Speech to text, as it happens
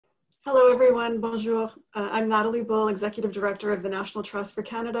Hello, everyone. Bonjour. I'm Natalie Bull, Executive Director of the National Trust for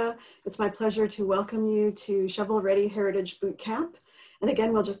Canada. It's my pleasure to welcome you to Shovel Ready Heritage Bootcamp. And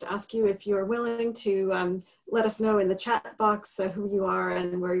again, we'll just ask you if you're willing to let us know in the chat box who you are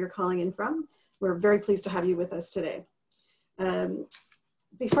and where you're calling in from. We're very pleased to have you with us today.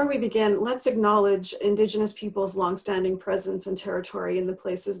 Before we begin, let's acknowledge Indigenous peoples' longstanding presence and territory in the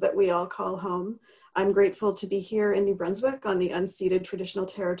places that we all call home. I'm grateful to be here in New Brunswick on the unceded traditional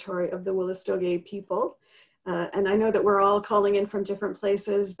territory of the Wolastoqey people. And I know that we're all calling in from different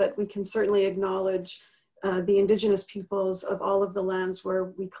places, but we can certainly acknowledge the Indigenous peoples of all of the lands where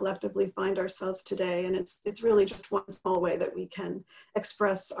we collectively find ourselves today. And it's really just one small way that we can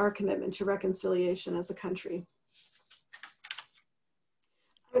express our commitment to reconciliation as a country.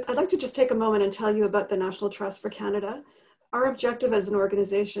 I'd like to just take a moment and tell you about the National Trust for Canada. Our objective as an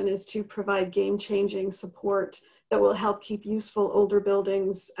organization is to provide game-changing support that will help keep useful older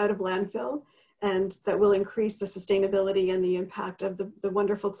buildings out of landfill and that will increase the sustainability and the impact of the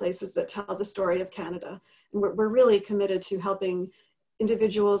wonderful places that tell the story of Canada. And we're really committed to helping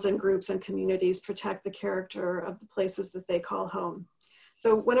individuals and groups and communities protect the character of the places that they call home.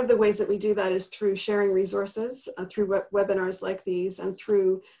 So one of the ways that we do that is through sharing resources, through webinars like these, and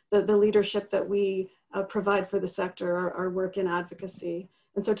through the leadership that we provide for the sector, our work in advocacy.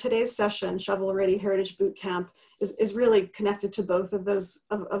 And so today's session, Shovel Ready Heritage Bootcamp, is really connected to both of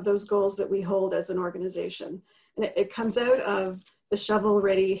those goals that we hold as an organization. And it comes out of the Shovel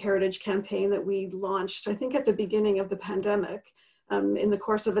Ready Heritage campaign that we launched, I think at the beginning of the pandemic. In the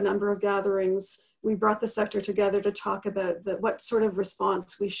course of a number of gatherings, we brought the sector together to talk about what sort of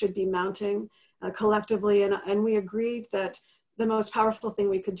response we should be mounting collectively. And we agreed that the most powerful thing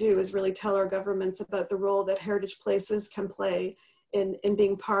we could do is really tell our governments about the role that heritage places can play in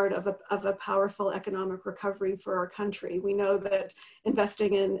being part of a powerful economic recovery for our country. We know that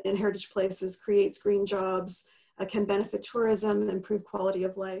investing in heritage places creates green jobs, can benefit tourism, improve quality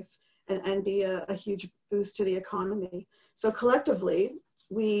of life, and be a huge boost to the economy. So collectively,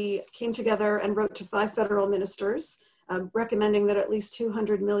 we came together and wrote to 5 federal ministers, recommending that at least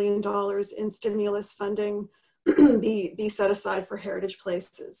 $200 million in stimulus funding be set aside for heritage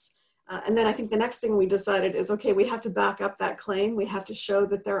places. And then I think the next thing we decided is, okay, we have to back up that claim. We have to show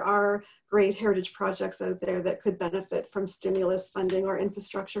that there are great heritage projects out there that could benefit from stimulus funding or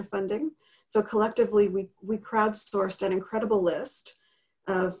infrastructure funding. So collectively, we crowdsourced an incredible list.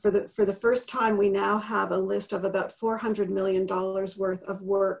 For the first time, we now have a list of about $400 million worth of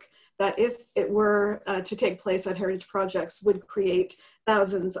work that, if it were to take place at heritage projects, would create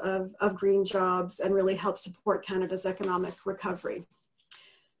thousands of green jobs and really help support Canada's economic recovery.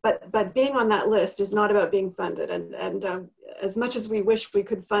 But being on that list is not about being funded. And as much as we wish we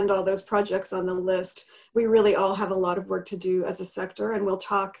could fund all those projects on the list, we really all have a lot of work to do as a sector. And we'll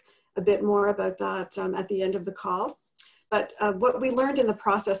talk a bit more about that at the end of the call. But what we learned in the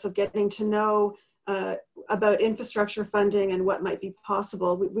process of getting to know about infrastructure funding and what might be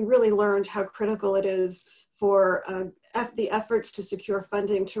possible, we really learned how critical it is for the efforts to secure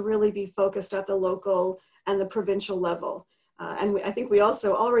funding to really be focused at the local and the provincial level. I think we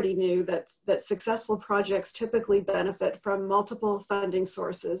also already knew that successful projects typically benefit from multiple funding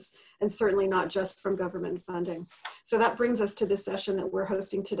sources, and certainly not just from government funding. So that brings us to this session that we're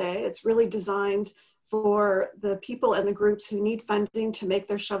hosting today. It's really designed for the people and the groups who need funding to make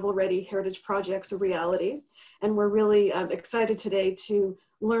their shovel-ready heritage projects a reality. And we're really excited today to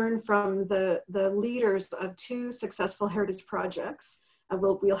learn from the leaders of 2 successful heritage projects.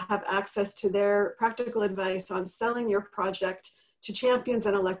 We'll have access to their practical advice on selling your project to champions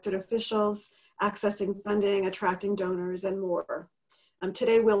and elected officials, accessing funding, attracting donors, and more.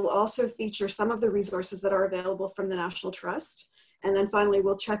 Today, we'll also feature some of the resources that are available from the National Trust. And then finally,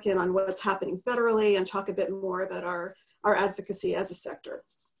 we'll check in on what's happening federally and talk a bit more about our advocacy as a sector.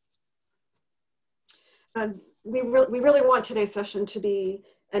 We really want today's session to be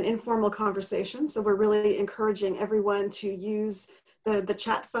an informal conversation. So we're really encouraging everyone to use the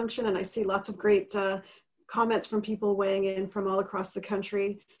chat function. And I see lots of great comments from people weighing in from all across the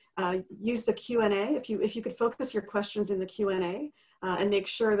country. Use the Q&A. If you could focus your questions in the Q&A and make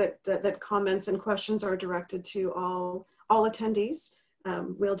sure that comments and questions are directed to all attendees.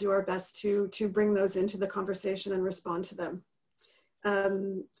 We'll do our best to bring those into the conversation and respond to them.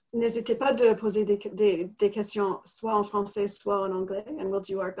 N'hésitez pas de poser des questions soit en français, soit en anglais, and we'll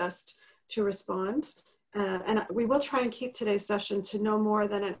do our best to respond. And we will try and keep today's session to no more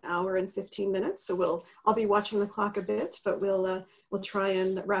than 1 hour and 15 minutes. So I'll be watching the clock a bit, but we'll try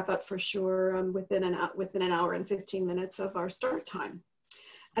and wrap up for sure within an hour and 15 minutes of our start time.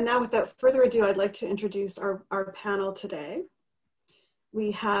 And now, without further ado, I'd like to introduce our panel today.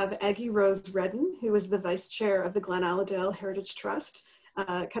 we have Aggie Rose Redden, who is the vice chair of the Glen Allendale Heritage Trust,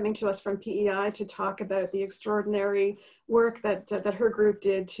 coming to us from PEI to talk about the extraordinary work that her group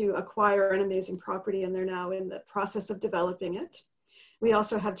did to acquire an amazing property, and they're now in the process of developing it. We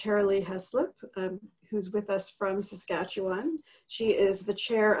also have Tara Lee Heslip, who's with us from Saskatchewan. She is the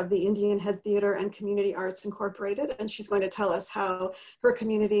chair of the Indian Head Theatre and Community Arts Incorporated, and she's going to tell us how her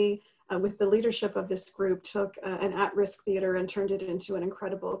community, with the leadership of this group, took an at-risk theater and turned it into an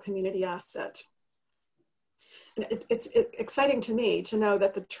incredible community asset. It's exciting to me to know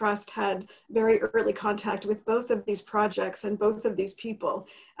that the Trust had very early contact with both of these projects and both of these people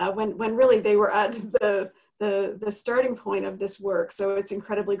when really they were at the starting point of this work. So it's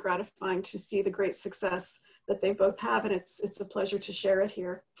incredibly gratifying to see the great success that they both have, and it's a pleasure to share it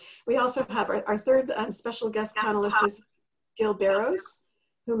here. We also have our third special guest panelist is Gil Barrows,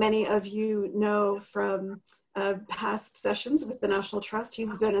 who many of you know from past sessions with the National Trust.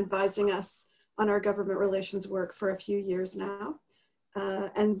 He's been advising us on our government relations work for a few years now.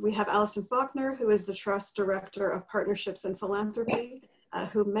 And we have Alison Faulkner, who is the Trust Director of Partnerships and Philanthropy,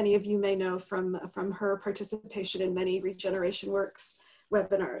 who many of you may know from her participation in many Regeneration Works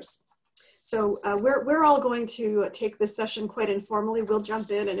webinars. So we're all going to take this session quite informally. We'll jump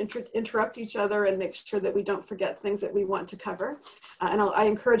in and interrupt each other and make sure that we don't forget things that we want to cover. And I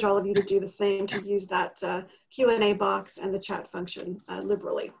encourage all of you to do the same, to use that Q&A box and the chat function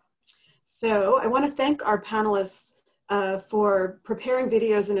liberally. So I want to thank our panelists for preparing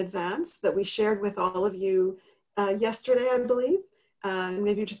videos in advance that we shared with all of you yesterday, I believe.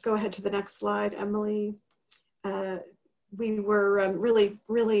 Maybe just go ahead to the next slide, Emily. We were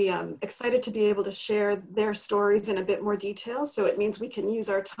really excited to be able to share their stories in a bit more detail. So it means we can use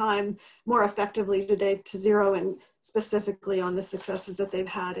our time more effectively today to zero in specifically on the successes that they've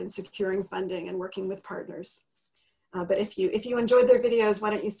had in securing funding and working with partners. But if you enjoyed their videos, why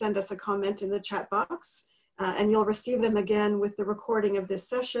don't you send us a comment in the chat box, and you'll receive them again with the recording of this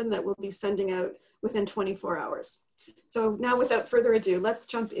session that we'll be sending out within 24 hours. So now, without further ado, let's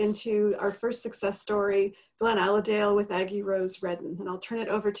jump into our first success story, Glen Allendale with Aggie Rose Redden. And I'll turn it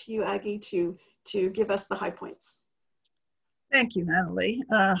over to you, Aggie, to give us the high points. Thank you, Natalie.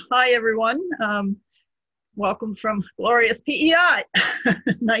 Hi, everyone. Welcome from glorious PEI.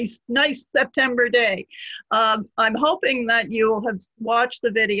 nice September day. I'm hoping that you'll have watched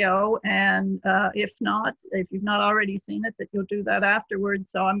the video, and if you've not already seen it, that you'll do that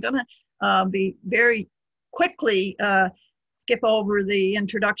afterwards. So I'm gonna be very quickly skip over the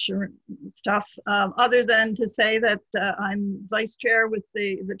introduction stuff, other than to say that I'm vice chair with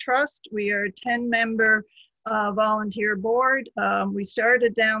the Trust. We are a 10-member volunteer board. We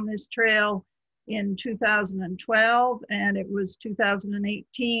started down this trail in 2012, and it was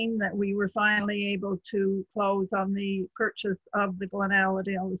 2018 that we were finally able to close on the purchase of the Glen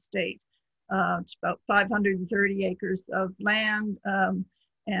Allendale estate. It's about 530 acres of land,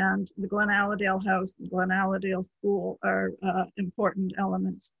 and the Glen Allendale House and Glen Allendale School are important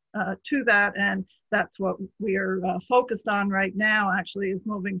elements to that, and that's what we are focused on right now, actually, is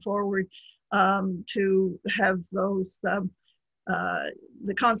moving forward to have those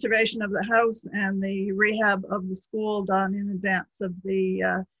the conservation of the house and the rehab of the school done in advance of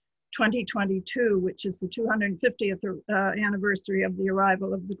the 2022, which is the 250th anniversary of the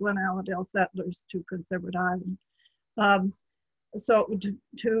arrival of the Glen Allendale settlers to Prince Edward Island. So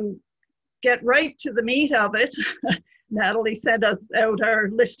to get right to the meat of it, Natalie sent us out our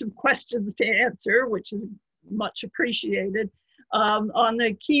list of questions to answer, which is much appreciated. On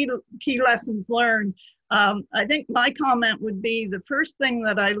the key lessons learned, I think my comment would be, the first thing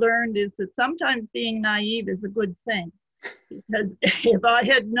that I learned is that sometimes being naive is a good thing. Because if I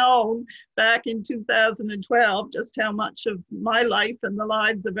had known back in 2012 just how much of my life and the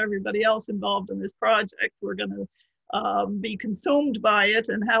lives of everybody else involved in this project were going to be consumed by it,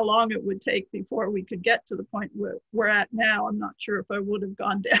 and how long it would take before we could get to the point where we're at now, I'm not sure if I would have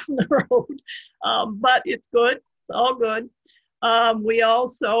gone down the road. But it's good, it's all good. We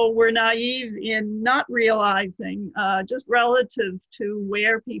also were naive in not realizing, just relative to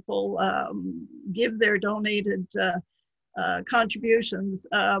where people give their donated contributions,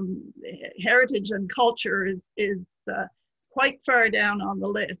 heritage and culture is quite far down on the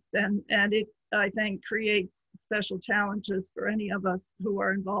list, and it, I think, creates special challenges for any of us who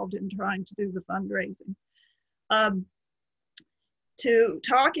are involved in trying to do the fundraising. To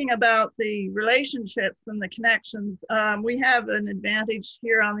talking about the relationships and the connections, we have an advantage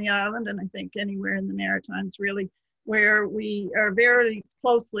here on the island, and I think anywhere in the Maritimes really, where we are very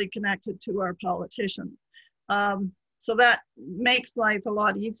closely connected to our politicians. So that makes life a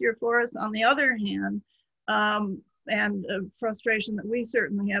lot easier for us. On the other hand, and frustration that we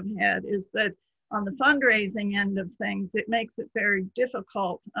certainly have had is that on the fundraising end of things, it makes it very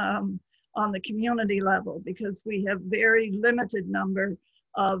difficult on the community level because we have very limited number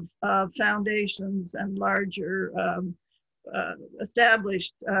of foundations and larger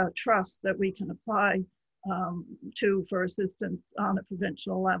established trusts that we can apply to for assistance on a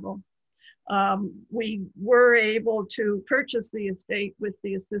provincial level. We were able to purchase the estate with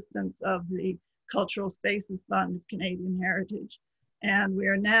the assistance of the Cultural Spaces Fund of Canadian Heritage. And we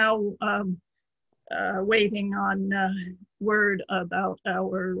are now waiting on word about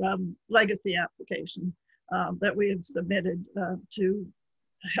our legacy application that we have submitted to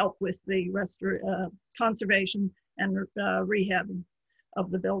help with the conservation and rehabbing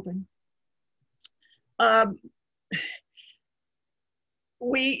of the buildings.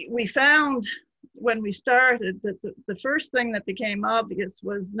 We found when we started that the first thing that became obvious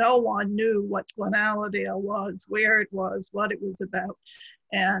was no one knew what Glen Allendale was, where it was, what it was about.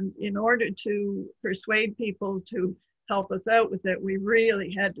 And in order to persuade people to help us out with it, we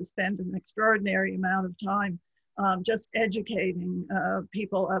really had to spend an extraordinary amount of time just educating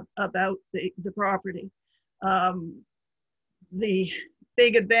people about the property. The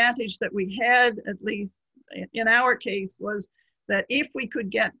big advantage that we had, at least in our case, was that if we could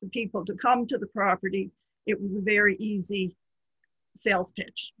get the people to come to the property, it was a very easy sales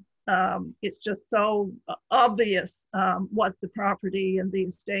pitch. It's just so obvious what the property and the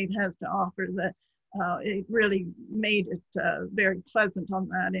estate has to offer that it really made it very pleasant on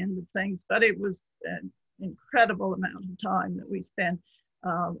that end of things. But it was an incredible amount of time that we spent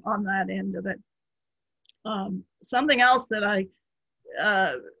on that end of it. Something else that I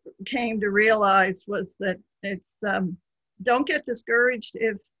came to realize was that it's don't get discouraged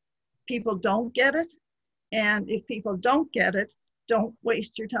if people don't get it. And if people don't get it, don't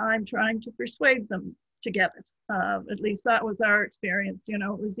waste your time trying to persuade them to get it. At least that was our experience. You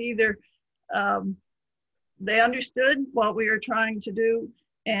know, it was either they understood what we were trying to do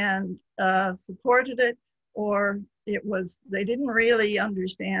and supported it, or it was they didn't really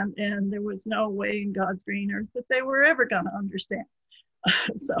understand, and there was no way in God's green earth that they were ever going to understand.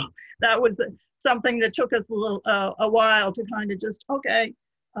 So that was something that took us a while to kind of just, okay,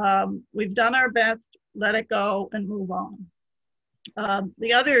 we've done our best, let it go and move on.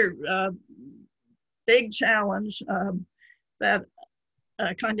 The other big challenge that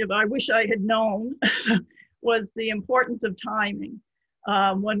kind of I wish I had known was the importance of timing.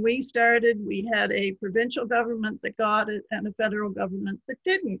 When we started, we had a provincial government that got it and a federal government that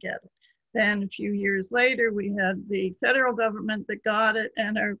didn't get it. Then a few years later, we had the federal government that got it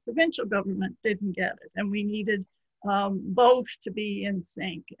and our provincial government didn't get it. And we needed both to be in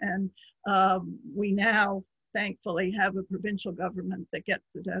sync. And we now, thankfully, have a provincial government that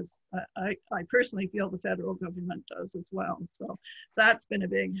gets it, as I personally feel the federal government does as well. So that's been a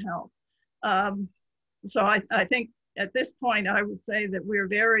big help. So I think at this point, I would say that we're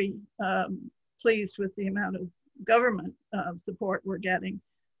very pleased with the amount of government support we're getting.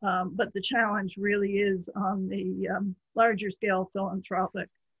 But the challenge really is on the larger scale philanthropic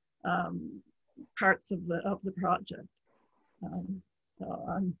parts of the project.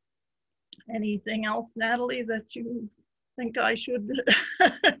 Anything else, Natalie, that you think I should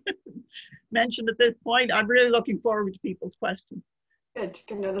mention at this point? I'm really looking forward to people's questions. Good.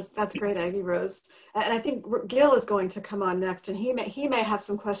 No, that's great, Aggie Rose. And I think Gil is going to come on next, and he may have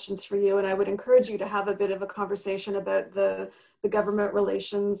some questions for you. And I would encourage you to have a bit of a conversation about the government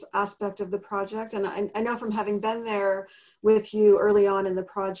relations aspect of the project. And I know from having been there with you early on in the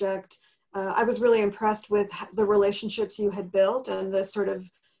project, I was really impressed with the relationships you had built and the sort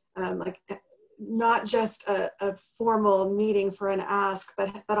of like not just a formal meeting for an ask,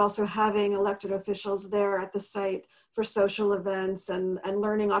 but also having elected officials there at the site for social events and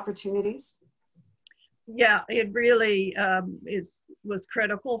learning opportunities. Yeah, it really was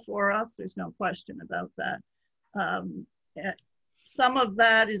critical for us. There's no question about that. Some of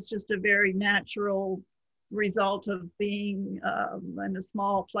that is just a very natural result of being in a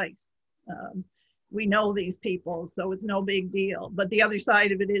small place. We know these people, so it's no big deal. But the other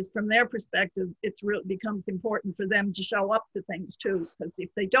side of it is, from their perspective, it's really becomes important for them to show up to things too, because if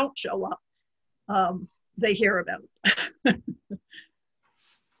they don't show up, they hear about it.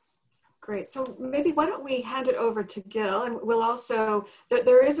 Great. So maybe why don't we hand it over to Gil, and we'll also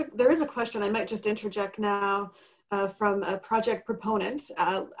there is a question I might just interject now from a project proponent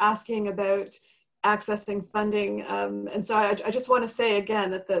asking about accessing funding. And so I just want to say again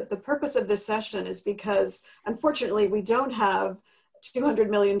that the purpose of this session is because, unfortunately, we don't have $200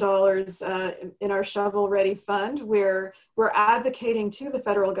 million in our shovel-ready fund. We're advocating to the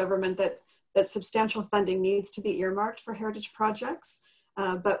federal government that that substantial funding needs to be earmarked for heritage projects.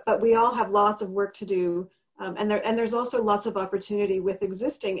 But we all have lots of work to do. And there's also lots of opportunity with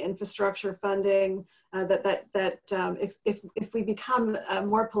existing infrastructure funding if we become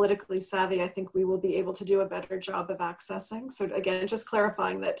more politically savvy, I think we will be able to do a better job of accessing. So again, just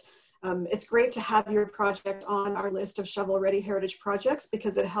clarifying that it's great to have your project on our list of shovel-ready heritage projects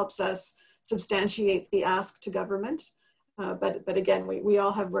because it helps us substantiate the ask to government. But again, we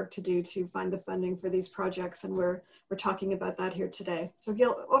all have work to do to find the funding for these projects, and we're talking about that here today. So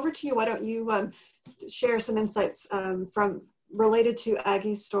Gil, over to you. Why don't you share some insights related to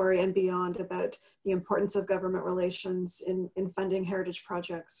Aggie's story and beyond about the importance of government relations in funding heritage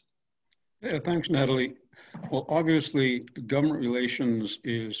projects? Yeah, thanks, Natalie. Well, obviously, government relations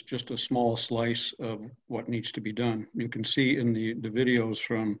is just a small slice of what needs to be done. You can see in the videos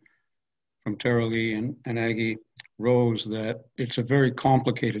from Tara Lee and Aggie Rose that it's a very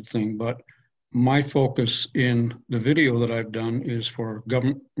complicated thing, but my focus in the video that I've done is for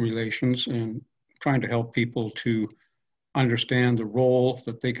government relations and trying to help people to understand the role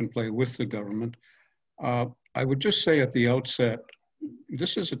that they can play with the government. I would just say at the outset,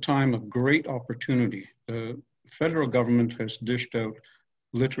 this is a time of great opportunity. The federal government has dished out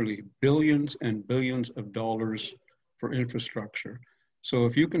literally billions and billions of dollars for infrastructure. So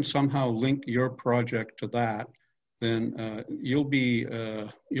if you can somehow link your project to that, then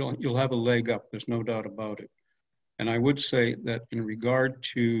you'll have a leg up. There's no doubt about it. And I would say that in regard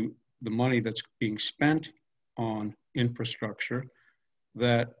to the money that's being spent on infrastructure,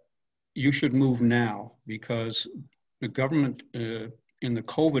 that you should move now, because the government in the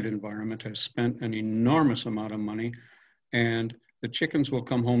COVID environment has spent an enormous amount of money, and the chickens will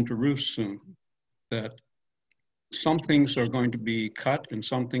come home to roost soon. That some things are going to be cut and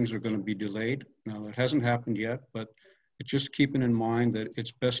some things are going to be delayed. Now, that hasn't happened yet, but it's just keeping in mind that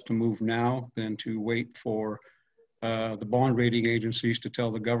it's best to move now than to wait for the bond rating agencies to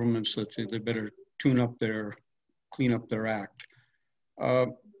tell the governments that they better clean up their act.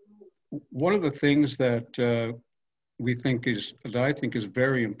 One of the things that I think is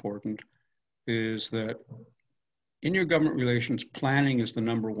very important is that in your government relations, planning is the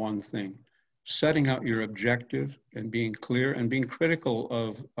number one thing. Setting out your objective and being clear and being critical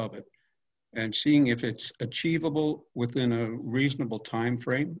of it and seeing if it's achievable within a reasonable time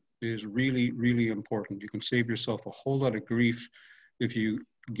frame is really, really important. You can save yourself a whole lot of grief if you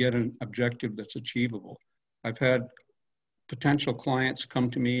get an objective that's achievable. I've had potential clients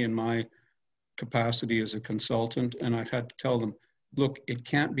come to me in my capacity as a consultant, and I've had to tell them, look, it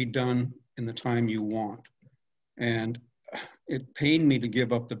can't be done in the time you want. And it pained me to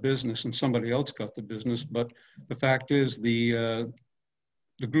give up the business and somebody else got the business, but the fact is the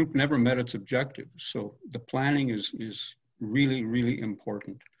group never met its objective. So the planning is really, really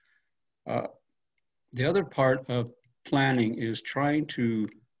important. The other part of planning is trying to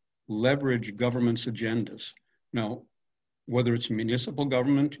leverage government's agendas. Now, whether it's a municipal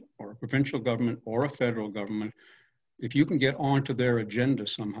government or a provincial government or a federal government, if you can get onto their agenda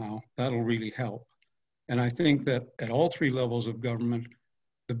somehow, that'll really help. And I think that at all three levels of government,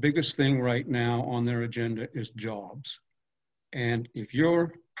 the biggest thing right now on their agenda is jobs. And if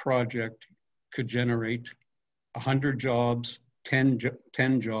your project could generate 100 jobs, 10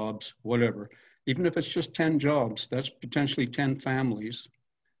 jobs, whatever, even if it's just 10 jobs, that's potentially 10 families.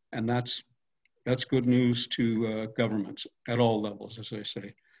 And that's good news to governments at all levels, as I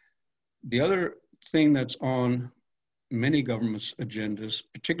say. The other thing that's on many governments' agendas,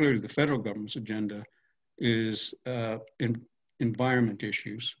 particularly the federal government's agenda, is environment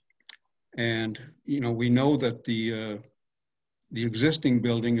issues. And we know that the existing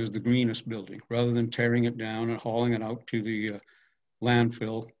building is the greenest building. Rather than tearing it down and hauling it out to the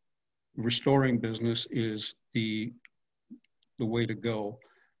landfill, restoring business is the way to go.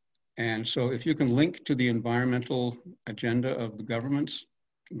 And so if you can link to the environmental agenda of the governments,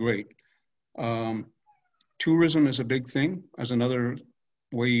 great. Tourism is a big thing as another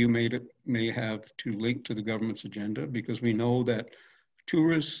way you may have to link to the government's agenda, because we know that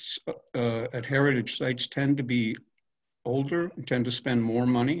tourists at heritage sites tend to be older and tend to spend more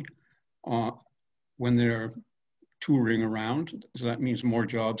money when they're touring around. So that means more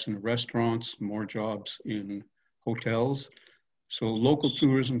jobs in restaurants, more jobs in hotels. So local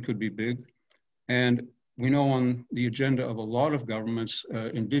tourism could be big. And we know on the agenda of a lot of governments,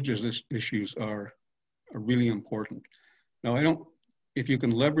 Indigenous issues are really important. Now, if you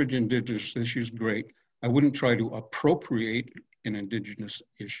can leverage Indigenous issues, great. I wouldn't try to appropriate an Indigenous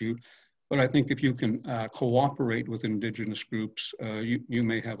issue, but I think if you can cooperate with Indigenous groups, you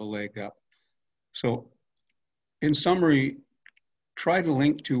may have a leg up. So in summary, try to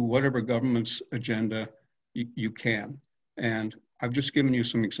link to whatever government's agenda you can. And I've just given you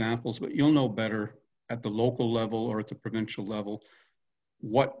some examples, but you'll know better at the local level or at the provincial level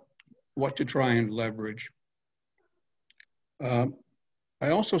what to try and leverage. I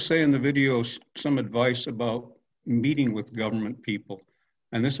also say in the videos some advice about meeting with government people.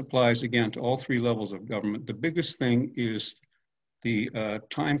 And this applies again to all three levels of government. The biggest thing is the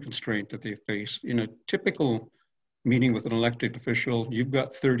time constraint that they face. In a typical meeting with an elected official, you've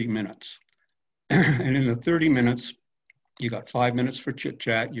got 30 minutes. And in the 30 minutes, you got 5 minutes for chit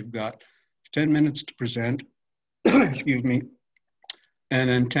chat, you've got 10 minutes to present, excuse me, and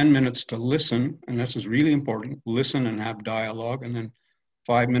then 10 minutes to listen, and this is really important, listen and have dialogue, and then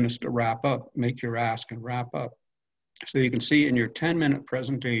 5 minutes to wrap up, make your ask and wrap up. So you can see in your 10-minute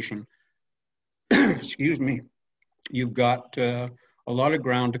presentation, excuse me, you've got a lot of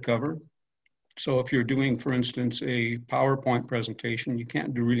ground to cover. So if you're doing, for instance, a PowerPoint presentation, you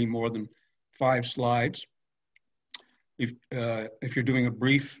can't do really more than 5 slides. If you're doing a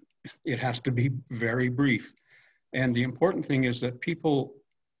brief, it has to be very brief. And the important thing is that people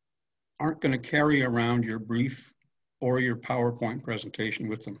aren't going to carry around your brief or your PowerPoint presentation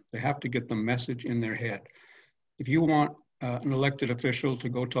with them. They have to get the message in their head. If you want an elected official to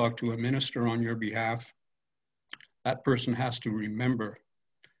go talk to a minister on your behalf, that person has to remember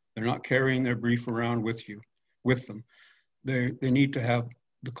they're not carrying their brief around with them. They need to have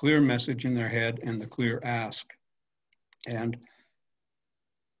the clear message in their head and the clear ask. And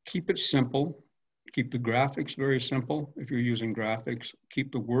keep it simple. Keep the graphics very simple if you're using graphics.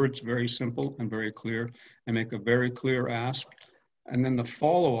 Keep the words very simple and very clear, and make a very clear ask. And then the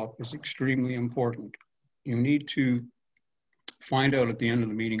follow-up is extremely important. You need to find out at the end of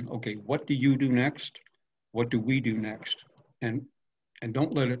the meeting, okay, what do you do next? What do we do next? And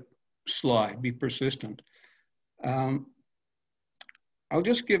don't let it slide, be persistent. I'll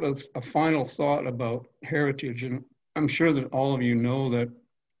just give a final thought about heritage. And I'm sure that all of you know that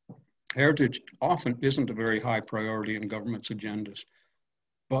heritage often isn't a very high priority in government's agendas.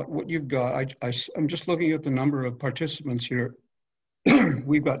 But what you've got, I'm just looking at the number of participants here.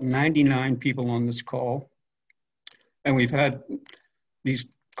 We've got 99 people on this call, and we've had these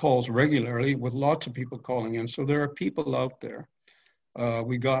calls regularly with lots of people calling in. So there are people out there.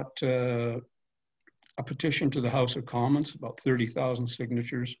 We got a petition to the House of Commons, about 30,000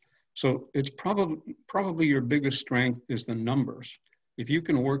 signatures. So it's probably your biggest strength is the numbers. If you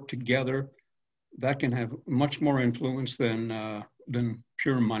can work together, that can have much more influence than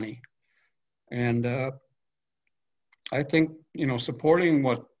pure money. And I think, you know, supporting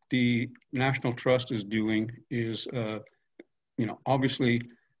what the National Trust is doing is, you know, obviously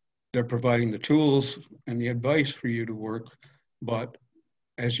they're providing the tools and the advice for you to work, but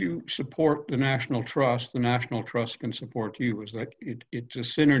as you support the National Trust can support you. Is that it's a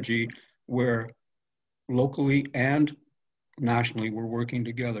synergy where locally and nationally we're working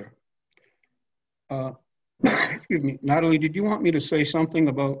together. Excuse me, Natalie, did you want me to say something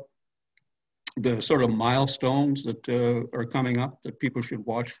about the sort of milestones that are coming up that people should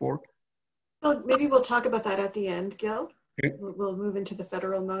watch for? Well, maybe we'll talk about that at the end, Gil. Okay. We'll move into the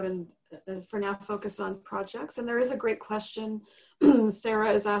federal mode and for now focus on projects. And there is a great question. Sarah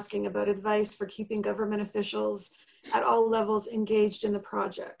is asking about advice for keeping government officials at all levels engaged in the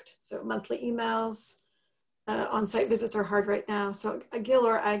project. So monthly emails, on-site visits are hard right now. So Gil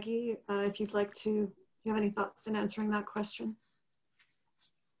or Aggie, if you'd like to, do you have any thoughts in answering that question?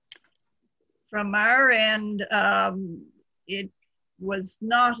 From our end, it was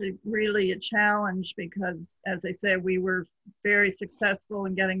not really a challenge because, as I said, we were very successful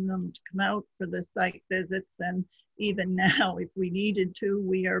in getting them to come out for the site visits. And even now, if we needed to,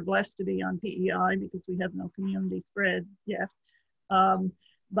 we are blessed to be on PEI because we have no community spread yet.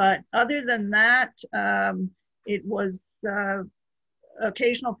 But other than that, it was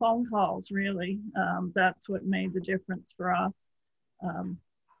occasional phone calls, really. That's what made the difference for us.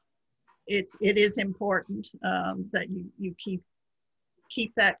 It is important that you keep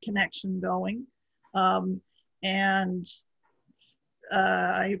that connection going. And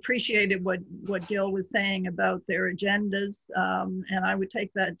I appreciated what Gil was saying about their agendas. And I would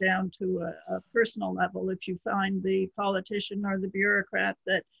take that down to a personal level. If you find the politician or the bureaucrat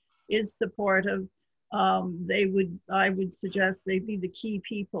that is supportive, I would suggest they be the key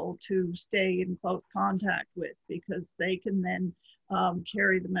people to stay in close contact with, because they can then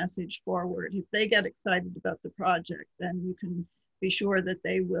carry the message forward. If they get excited about the project, then you can be sure that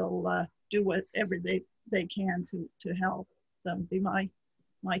they will do whatever they can to help. That would be my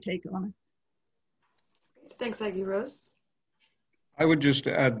take on it. Thanks, Aggie Rose. I would just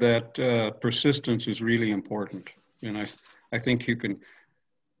add that persistence is really important. And I think you can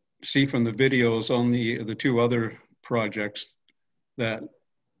see from the videos on the two other projects that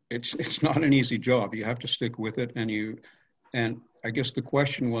it's not an easy job. You have to stick with it, and I guess the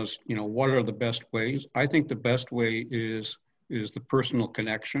question was, you know, what are the best ways? I think the best way is the personal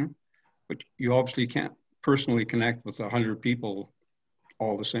connection, but you obviously can't personally connect with 100 people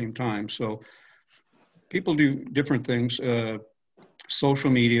all the same time. So people do different things. Social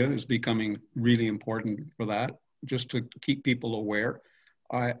media is becoming really important for that, just to keep people aware.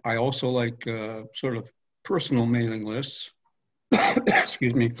 I also like sort of personal mailing lists,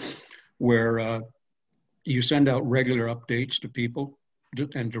 excuse me, where you send out regular updates to people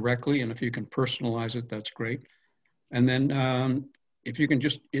and directly, and if you can personalize it, that's great. And then if you can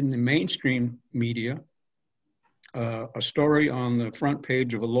just, in the mainstream media, a story on the front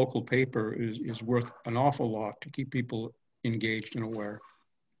page of a local paper is worth an awful lot to keep people engaged and aware.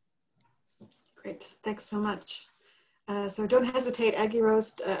 Great, thanks so much. So don't hesitate, Aggie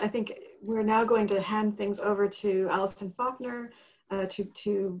Rose. I think we're now going to hand things over to Alison Faulkner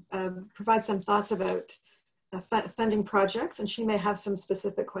to provide some thoughts about funding projects, and she may have some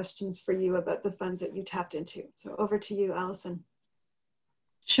specific questions for you about the funds that you tapped into. So over to you, Alison.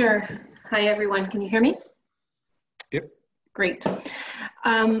 Sure. Hi, everyone. Can you hear me? Yep. Great.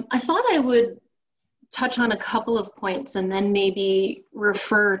 I thought I would touch on a couple of points and then maybe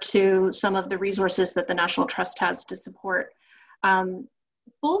refer to some of the resources that the National Trust has to support.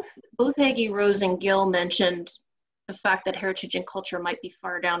 Both Aggie, Rose, and Gil mentioned the fact that heritage and culture might be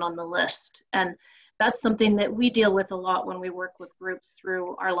far down on the list. And that's something that we deal with a lot when we work with groups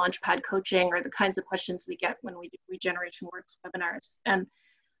through our Launchpad coaching, or the kinds of questions we get when we do Regeneration Works webinars. And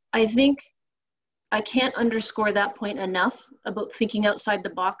I think I can't underscore that point enough about thinking outside the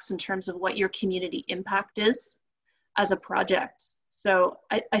box in terms of what your community impact is as a project. So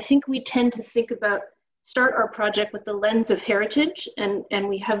I think we tend to start our project with the lens of heritage, and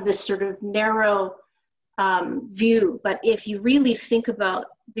we have this sort of narrow view. But if you really think about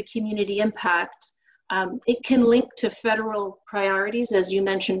the community impact, it can link to federal priorities, as you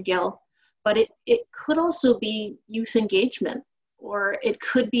mentioned, Gil, but it could also be youth engagement, or it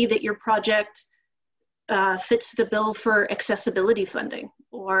could be that your project fits the bill for accessibility funding,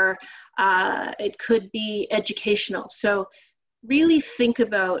 or it could be educational. So really think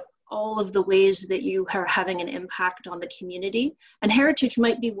about all of the ways that you are having an impact on the community. And heritage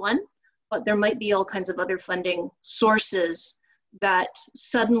might be one, but there might be all kinds of other funding sources that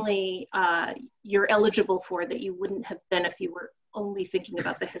suddenly you're eligible for that you wouldn't have been if you were only thinking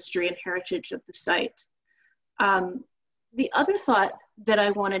about the history and heritage of the site. The other thought that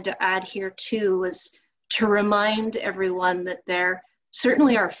I wanted to add here too was to remind everyone that there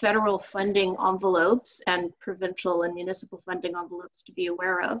certainly are federal funding envelopes and provincial and municipal funding envelopes to be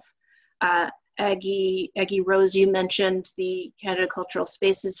aware of. Aggie Rose, you mentioned the Canada Cultural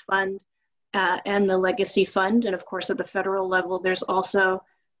Spaces Fund and the Legacy Fund. And of course, at the federal level, there's also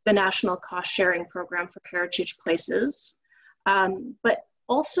the National Cost Sharing Program for Heritage Places. But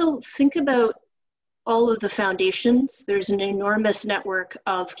also think about all of the foundations. There's an enormous network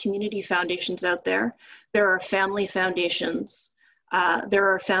of community foundations out there. There are family foundations. There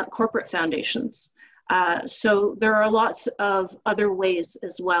are corporate foundations. So there are lots of other ways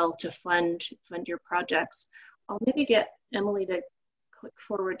as well to fund your projects. I'll maybe get Emily to click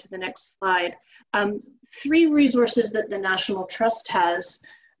forward to the next slide. 3 resources that the National Trust has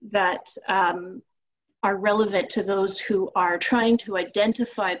that are relevant to those who are trying to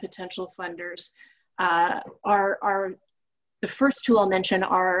identify potential funders are the first 2 I'll mention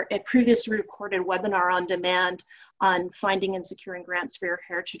are a previously recorded webinar on demand on finding and securing grants for your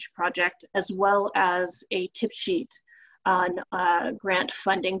heritage project, as well as a tip sheet on grant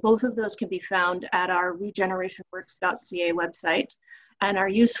funding. Both of those can be found at our regenerationworks.ca website and are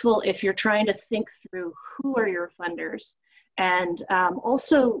useful if you're trying to think through who are your funders, and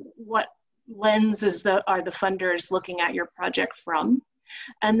also what lenses are the funders looking at your project from.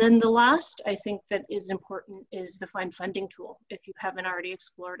 And then the last, I think, that is important is the Find Funding tool, if you haven't already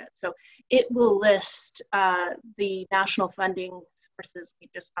explored it. So it will list the national funding sources we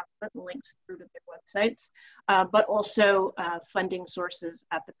just talked about, and links through to their websites, but also funding sources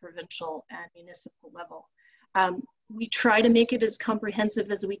at the provincial and municipal level. We try to make it as comprehensive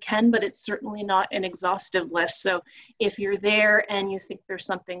as we can, but it's certainly not an exhaustive list. So if you're there and you think there's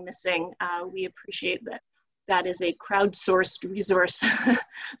something missing, we appreciate that. That is a crowdsourced resource.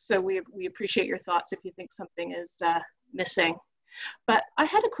 So we appreciate your thoughts if you think something is missing. But I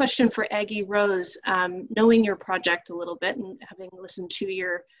had a question for Aggie Rose, knowing your project a little bit and having listened to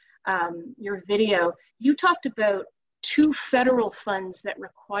your video. You talked about 2 federal funds that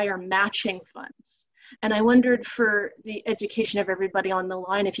require matching funds. And I wondered, for the education of everybody on the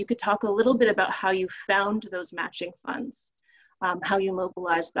line, if you could talk a little bit about how you found those matching funds, how you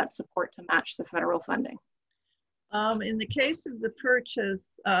mobilized that support to match the federal funding. In the case of the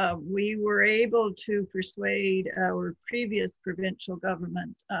purchase, we were able to persuade our previous provincial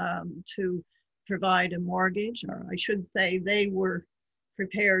government to provide a mortgage, or I should say they were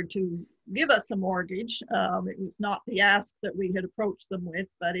prepared to give us a mortgage. It was not the ask that we had approached them with,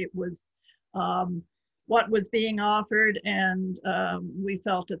 but it was what was being offered, and we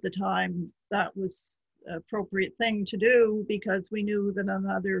felt at the time that was an appropriate thing to do, because we knew that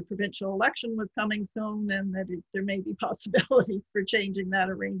another provincial election was coming soon, and that there may be possibilities for changing that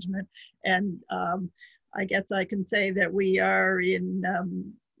arrangement. And I guess I can say that we are in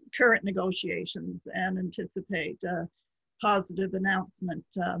current negotiations and anticipate a positive announcement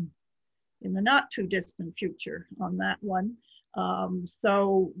in the not too distant future on that one.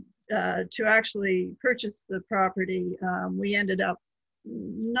 So to actually purchase the property, we ended up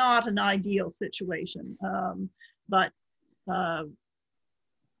not an ideal situation, but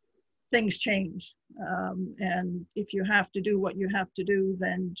things change. And if you have to do what you have to do,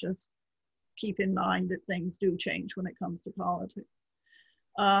 then just keep in mind that things do change when it comes to politics.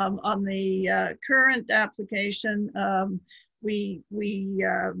 On the current application, we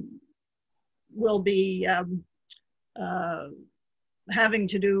will be having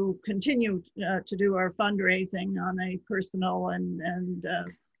to continue to do our fundraising on a personal and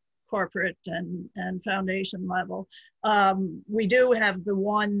corporate and foundation level. We do have the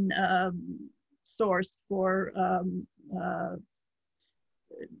one source for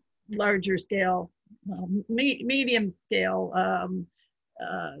larger scale, medium scale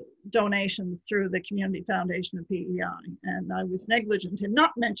donations through the Community Foundation of PEI. And I was negligent in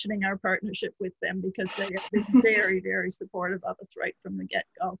not mentioning our partnership with them, because they have been very, very supportive of us right from the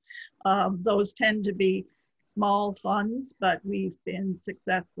get-go. Those tend to be small funds, but we've been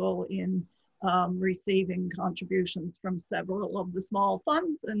successful in receiving contributions from several of the small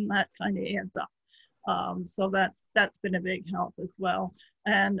funds, and that kind of adds up. So that's been a big help as well.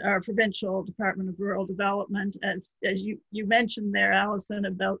 And our provincial Department of Rural Development, as you mentioned there, Allison,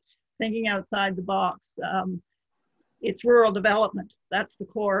 about thinking outside the box, it's rural development. That's the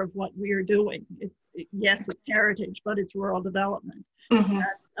core of what we are doing. Yes, it's heritage, but it's rural development. Mm-hmm.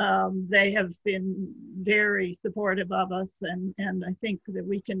 And, they have been very supportive of us, and I think that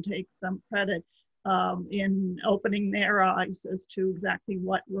we can take some credit in opening their eyes as to exactly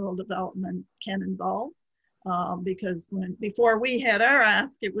what rural development can involve. Because before we had our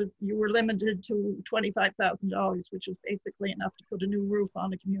ask, you were limited to $25,000, which was basically enough to put a new roof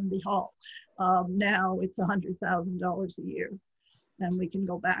on a community hall. Now it's $100,000 a year, and we can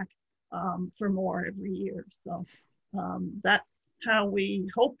go back for more every year. So that's how we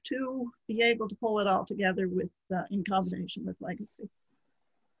hope to be able to pull it all together with in combination with Legacy.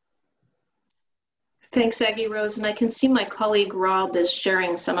 Thanks, Aggie Rose. And I can see my colleague Rob is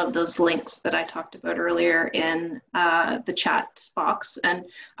sharing some of those links that I talked about earlier in the chat box. And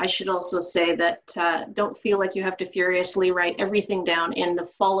I should also say that don't feel like you have to furiously write everything down. In the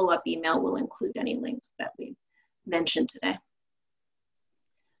follow-up email, we'll include any links that we mentioned today.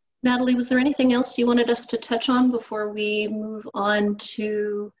 Natalie, was there anything else you wanted us to touch on before we move on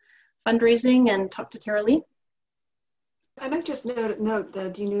to fundraising and talk to Tara Lee? I might just note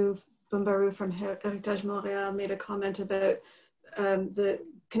that Dinu Bumbaru from Héritage Montréal made a comment about the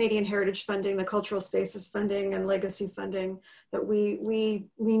Canadian Heritage funding, the cultural spaces funding, and legacy funding, that we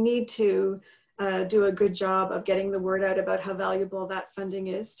need to do a good job of getting the word out about how valuable that funding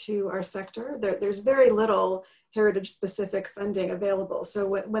is to our sector. There's very little heritage specific funding available. So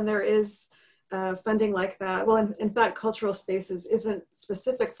when there is funding like that, well, in fact, cultural spaces isn't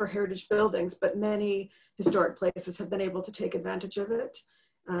specific for heritage buildings, but many historic places have been able to take advantage of it.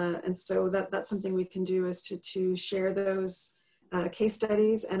 And so that's something we can do, is to share those case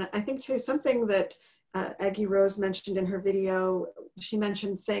studies. And I think too, something that Aggie Rose mentioned in her video, she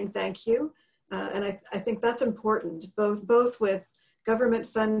mentioned saying thank you. And I think that's important, both with government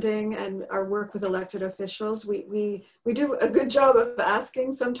funding and our work with elected officials. We do a good job of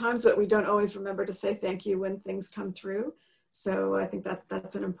asking sometimes, but we don't always remember to say thank you when things come through. So I think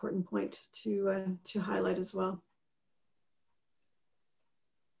that's an important point to highlight as well.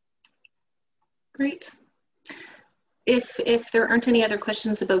 Great. If there aren't any other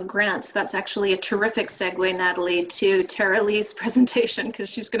questions about grants, that's actually a terrific segue, Natalie, to Tara Lee's presentation, because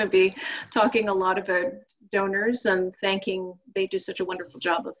she's going to be talking a lot about donors and thanking. They do such a wonderful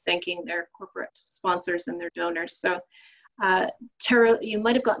job of thanking their corporate sponsors and their donors. So Tara, you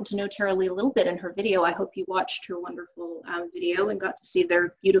might have gotten to know Tara Lee a little bit in her video. I hope you watched her wonderful video and got to see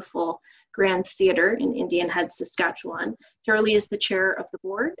their beautiful Grand Theatre in Indian Head, Saskatchewan. Tara Lee is the chair of the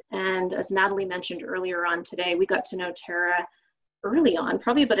board, and as Natalie mentioned earlier on today, we got to know Tara early on,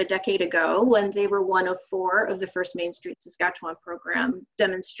 probably about a decade ago, when they were one of 4 of the first Main Street Saskatchewan program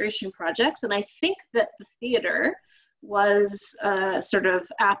demonstration projects. And I think that the theater was sort of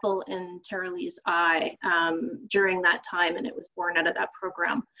apple in Tara Lee's eye during that time, and it was born out of that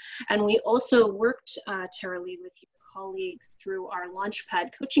program. And we also worked, Tara Lee, with your colleagues through our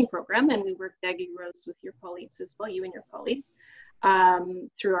Launchpad coaching program, and we worked, Aggie Rose, with your colleagues as well, you and your colleagues,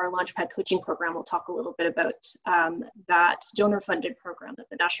 through our Launchpad coaching program. We'll talk a little bit about that donor-funded program that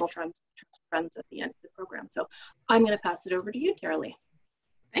the National Trust runs at the end of the program. So I'm going to pass it over to you, Tara Lee.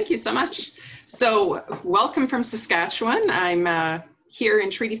 Thank you so much. So welcome from Saskatchewan. I'm here in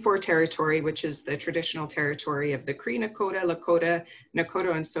Treaty 4 territory, which is the traditional territory of the Cree Nakota, Lakota,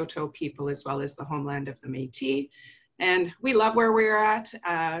 Nakota, and Saulteaux people, as well as the homeland of the Métis. And we love where we're at.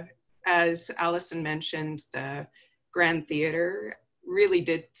 As Allison mentioned, the Grand Theatre really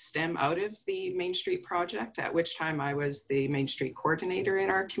did stem out of the Main Street project, at which time I was the Main Street coordinator in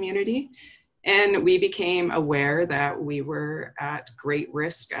our community. And we became aware that we were at great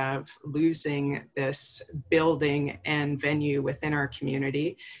risk of losing this building and venue within our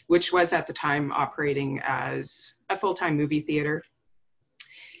community, which was at the time operating as a full-time movie theater.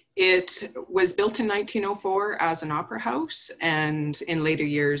 It was built in 1904 as an opera house, and in later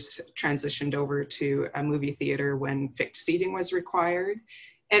years transitioned over to a movie theater when fixed seating was required,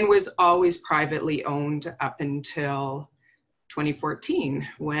 and was always privately owned up until 2014,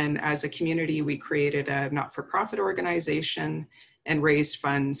 when as a community we created a not-for-profit organization and raised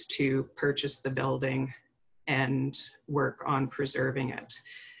funds to purchase the building and work on preserving it,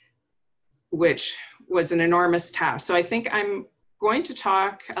 which was an enormous task. So I think I'm going to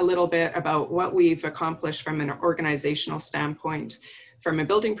talk a little bit about what we've accomplished from an organizational standpoint, from a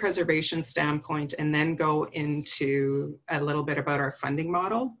building preservation standpoint, and then go into a little bit about our funding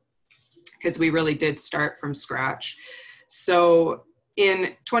model, because we really did start from scratch. So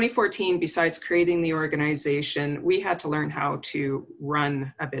in 2014, besides creating the organization, we had to learn how to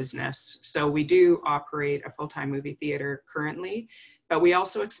run a business. So we do operate a full-time movie theater currently, but we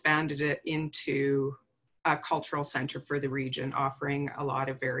also expanded it into a cultural center for the region, offering a lot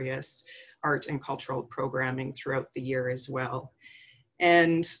of various art and cultural programming throughout the year as well.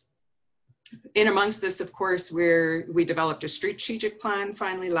 And in amongst this, of course, we developed a strategic plan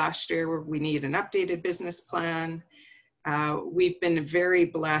finally last year, where we need an updated business plan. We've been very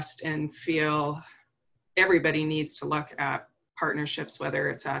blessed and feel everybody needs to look at partnerships, whether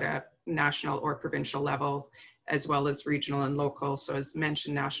it's at a national or provincial level, as well as regional and local. So as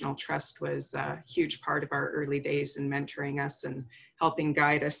mentioned, National Trust was a huge part of our early days in mentoring us and helping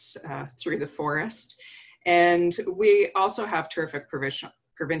guide us through the forest. And we also have terrific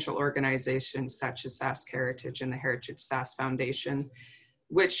provincial organizations such as Sask Heritage and the Heritage Sask Foundation,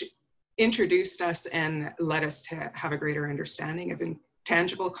 which introduced us and led us to have a greater understanding of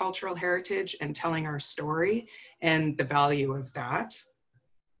intangible cultural heritage and telling our story and the value of that.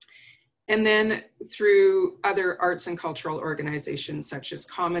 And then through other arts and cultural organizations such as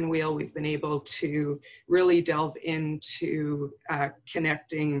Commonweal, we've been able to really delve into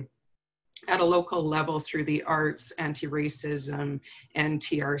connecting at a local level through the arts, anti-racism, and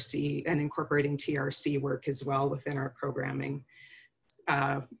TRC, and incorporating TRC work as well within our programming.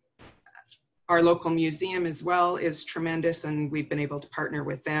 Our local museum as well is tremendous, and we've been able to partner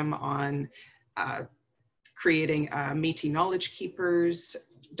with them on creating a Métis Knowledge Keepers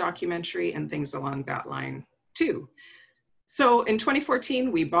documentary and things along that line too. So in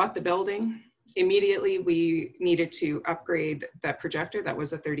 2014, we bought the building. Immediately, we needed to upgrade that projector. That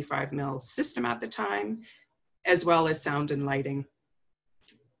was a 35mm system at the time, as well as sound and lighting.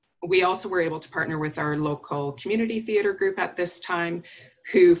 We also were able to partner with our local community theater group at this time,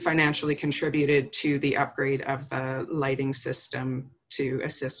 who financially contributed to the upgrade of the lighting system to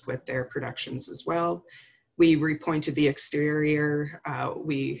assist with their productions as well. We repointed the exterior.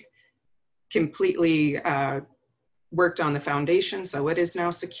 We completely worked on the foundation, so it is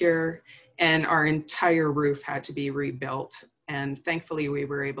now secure, and our entire roof had to be rebuilt. And thankfully, we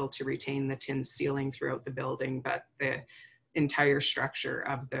were able to retain the tin ceiling throughout the building, but the entire structure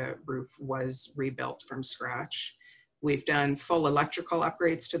of the roof was rebuilt from scratch. We've done full electrical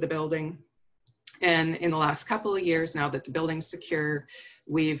upgrades to the building. And in the last couple of years, now that the building's secure,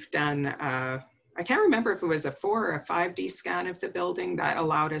 we've done, I can't remember if it was a 4 or a 5D scan of the building that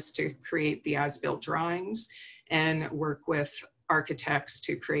allowed us to create the as-built drawings and work with architects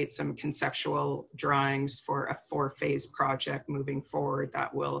to create some conceptual drawings for a 4-phase project moving forward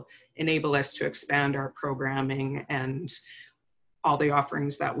that will enable us to expand our programming and all the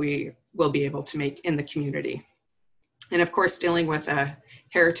offerings that we will be able to make in the community. And of course, dealing with a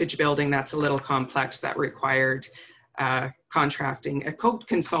heritage building that's a little complex, that required contracting a code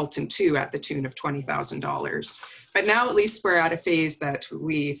consultant too at the tune of $20,000. But now at least we're at a phase that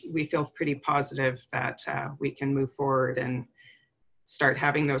we feel pretty positive that we can move forward and start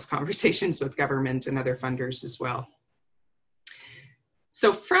having those conversations with government and other funders as well.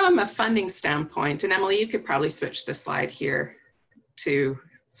 So from a funding standpoint, and Emily, you could probably switch the slide here to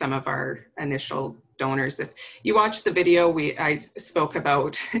some of our initial donors. If you watch the video, I spoke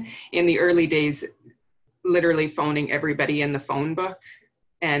about in the early days, literally phoning everybody in the phone book.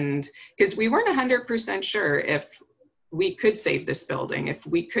 And because we weren't 100% sure if we could save this building, if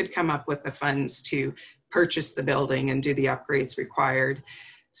we could come up with the funds to purchase the building and do the upgrades required.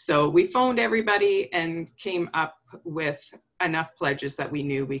 So we phoned everybody and came up with enough pledges that we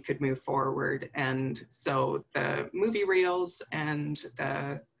knew we could move forward. And so the movie reels and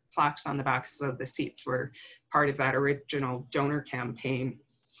the plaques on the backs of the seats were part of that original donor campaign.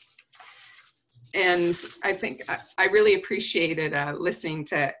 And I think I really appreciated listening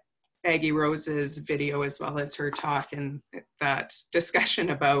to Aggie Rose's video as well as her talk, and that discussion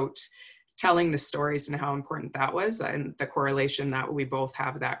about telling the stories and how important that was, and the correlation that we both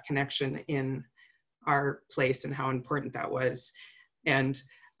have that connection in our place and how important that was. And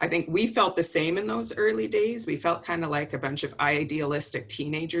I think we felt the same in those early days. We felt kind of like a bunch of idealistic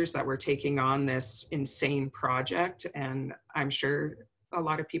teenagers that were taking on this insane project. And I'm sure a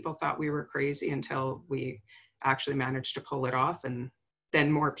lot of people thought we were crazy until we actually managed to pull it off, and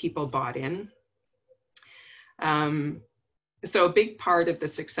then more people bought in. So a big part of the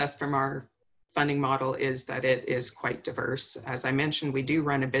success from our funding model is that it is quite diverse. As I mentioned, we do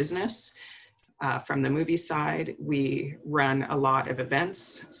run a business. From the movie side, we run a lot of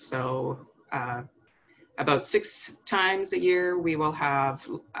events. So about 6 times a year, we will have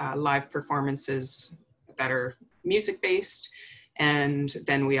live performances that are music-based. And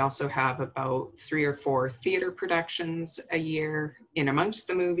then we also have about 3 or 4 theater productions a year in amongst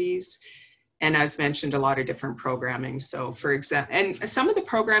the movies. And as mentioned, a lot of different programming. So for example, and some of the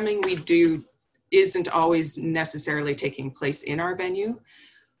programming we do isn't always necessarily taking place in our venue.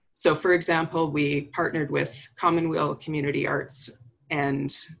 So for example, we partnered with Commonweal Community Arts,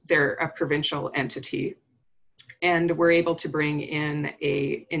 and they're a provincial entity. And we're able to bring in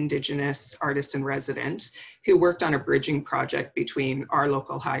an Indigenous artist in resident who worked on a bridging project between our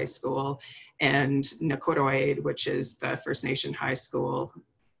local high school and Nakotoaid, which is the First Nation high school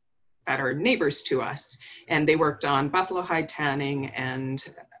that are neighbors to us. And they worked on buffalo hide tanning and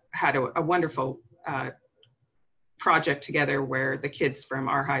had a wonderful project together where the kids from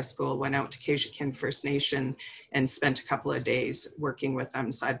our high school went out to Keshikin First Nation and spent a couple of days working with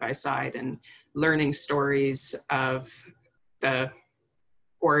them side by side and learning stories of the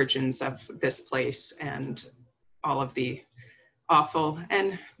origins of this place and all of the awful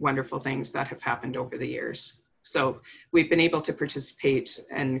and wonderful things that have happened over the years. So we've been able to participate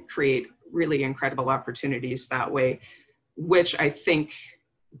and create really incredible opportunities that way, which I think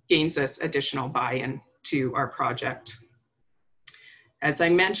gains us additional buy-in to our project. As I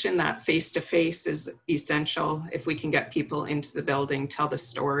mentioned, that face-to-face is essential. If we can get people into the building, tell the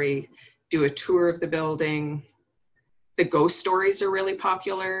story, do a tour of the building. The ghost stories are really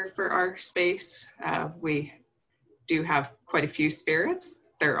popular for our space. We do have quite a few spirits.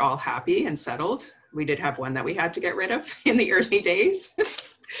 They're all happy and settled. We did have one that we had to get rid of in the early days,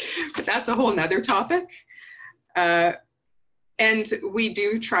 but that's a whole nother topic. And we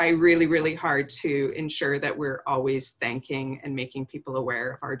do try really, really hard to ensure that we're always thanking and making people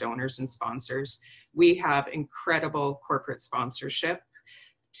aware of our donors and sponsors. We have incredible corporate sponsorship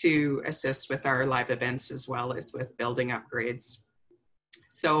to assist with our live events as well as with building upgrades.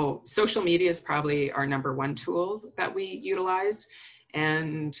 So social media is probably our #1 tool that we utilize.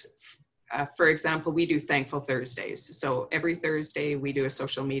 And for example, we do Thankful Thursdays. So every Thursday we do a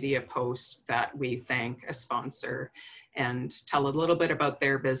social media post that we thank a sponsor and tell a little bit about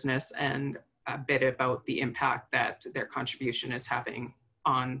their business and a bit about the impact that their contribution is having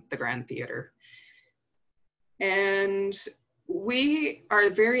on the Grand Theatre. And we are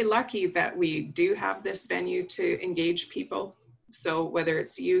very lucky that we do have this venue to engage people. So whether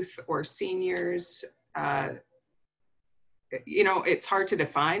it's youth or seniors, you know, it's hard to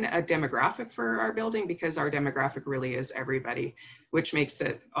define a demographic for our building because our demographic really is everybody, which makes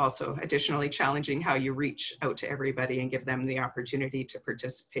it also additionally challenging how you reach out to everybody and give them the opportunity to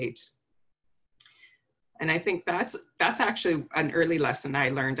participate. And I think that's actually an early lesson I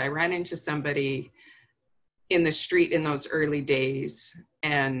learned. I ran into somebody in the street in those early days,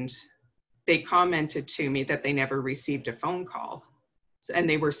 and they commented to me that they never received a phone call, and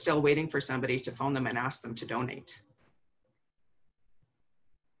they were still waiting for somebody to phone them and ask them to donate.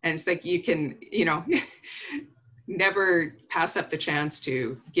 And it's like, you can, you know, never pass up the chance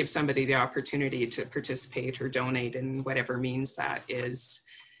to give somebody the opportunity to participate or donate in whatever means that is.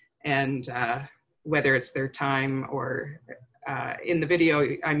 And whether it's their time or in the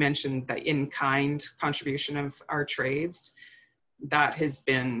video, I mentioned the in-kind contribution of our trades. That has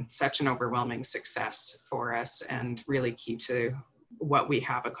been such an overwhelming success for us and really key to what we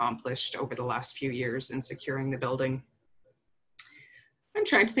have accomplished over the last few years in securing the building. I'm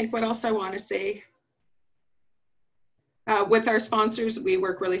trying to think what else I want to say. With our sponsors, we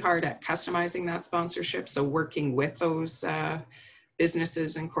work really hard at customizing that sponsorship. So working with those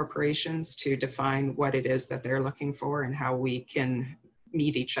businesses and corporations to define what it is that they're looking for and how we can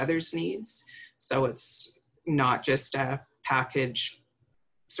meet each other's needs. So it's not just a package,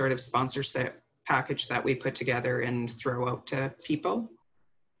 sort of sponsorship package that we put together and throw out to people.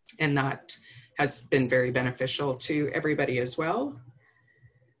 And that has been very beneficial to everybody as well.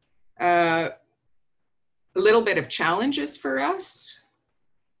 A little bit of challenges for us.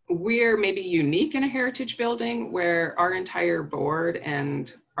 We're maybe unique in a heritage building where our entire board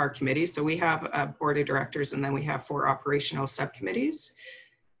and our committees, so we have a board of directors and then we have 4 operational subcommittees.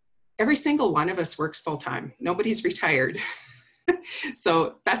 Every single one of us works full-time. Nobody's retired.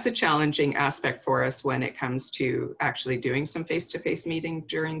 So that's a challenging aspect for us when it comes to actually doing some face-to-face meeting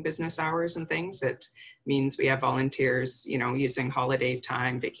during business hours and things. It means we have volunteers, you know, using holiday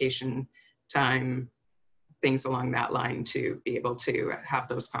time, vacation time, things along that line to be able to have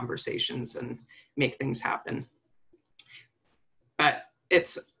those conversations and make things happen. But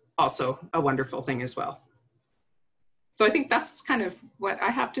it's also a wonderful thing as well. So I think that's kind of what I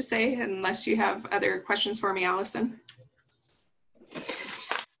have to say, unless you have other questions for me, Allison.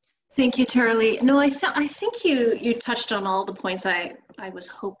 Thank you, Tara-Lee. No, I think you touched on all the points I was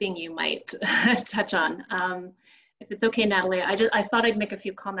hoping you might touch on. If it's okay, Natalie, I thought I'd make a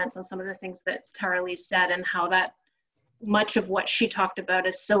few comments on some of the things that Tara-Lee said and how that much of what she talked about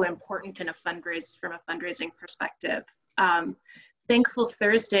is so important in from a fundraising perspective. Thankful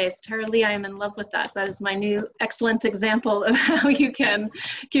Thursdays, Tara-Lee, I am in love with that. That is my new excellent example of how you can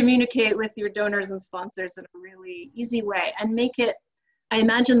communicate with your donors and sponsors in a really easy way and make it, I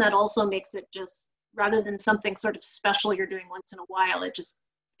imagine that also makes it just, rather than something sort of special you're doing once in a while,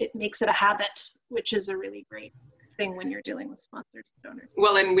 it makes it a habit, which is a really great thing when you're dealing with sponsors and donors.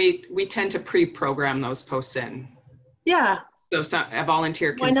 Well, and we tend to pre-program those posts in. Yeah. So a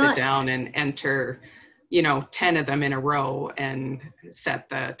volunteer can sit down and enter, you know, 10 of them in a row and set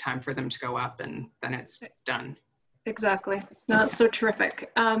the time for them to go up, and then it's done. Exactly. No, that's so terrific.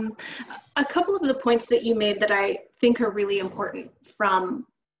 A couple of the points that you made that I think are really important from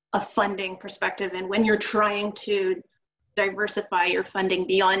a funding perspective, and when you're trying to diversify your funding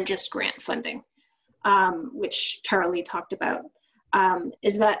beyond just grant funding, which Tara-Lee talked about,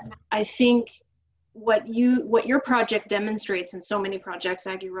 is that I think what your project demonstrates, and so many projects,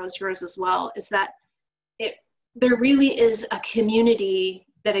 Aggie Rose, yours as well, is that there really is a community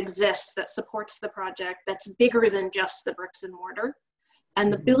that exists that supports the project that's bigger than just the bricks and mortar,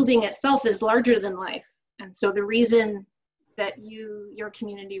 and the building itself is larger than life. And so the reason that your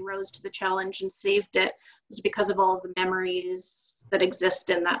community rose to the challenge and saved it was because of all of the memories that exist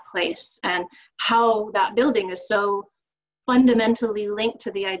in that place and how that building is so fundamentally linked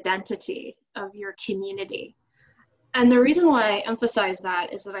to the identity of your community. And the reason why I emphasize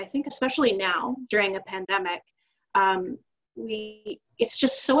that is that I think especially now during a pandemic, it's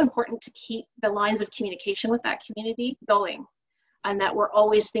just so important to keep the lines of communication with that community going, and that we're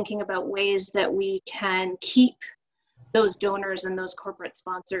always thinking about ways that we can keep those donors and those corporate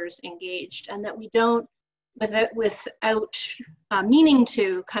sponsors engaged, and that we don't, without meaning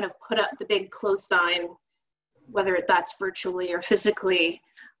to, kind of put up the big close sign, whether that's virtually or physically.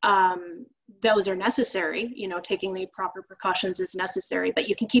 Those are necessary, you know, taking the proper precautions is necessary, but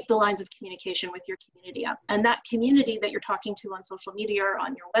you can keep the lines of communication with your community up. And that community that you're talking to on social media or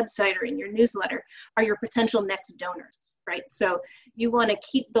on your website or in your newsletter are your potential next donors, right? So you want to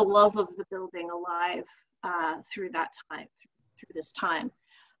keep the love of the building alive through this time.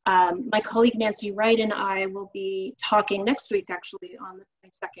 My colleague Nancy Wright and I will be talking next week, actually, on the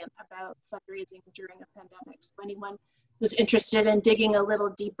 22nd, about fundraising during a pandemic. So anyone who's interested in digging a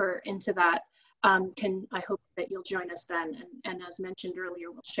little deeper into that, I hope that you'll join us then. And as mentioned earlier,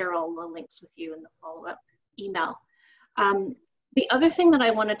 we'll share all the links with you in the follow-up email. The other thing that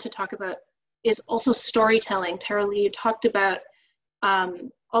I wanted to talk about is also storytelling. Tara Lee, you talked about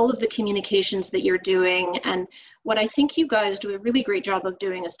all of the communications that you're doing, and what I think you guys do a really great job of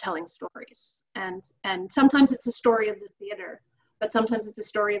doing is telling stories. And sometimes it's a story of the theater, but sometimes it's a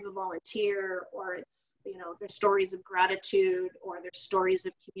story of a volunteer, or it's, you know, there's stories of gratitude, or there's stories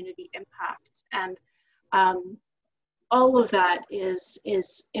of community impact. And all of that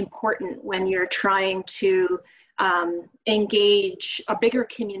is important when you're trying to engage a bigger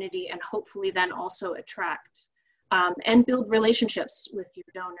community, and hopefully then also attract and build relationships with your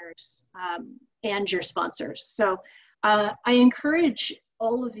donors and your sponsors. So I encourage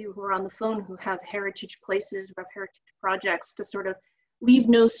all of you who are on the phone who have heritage places, who have heritage projects, to sort of leave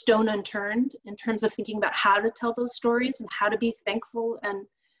no stone unturned in terms of thinking about how to tell those stories and how to be thankful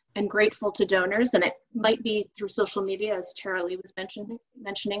and grateful to donors. And it might be through social media, as Tara Lee was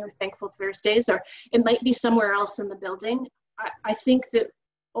mentioning, or Thankful Thursdays, or it might be somewhere else in the building. I think that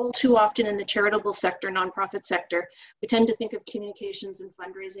all too often in the charitable sector, nonprofit sector, we tend to think of communications and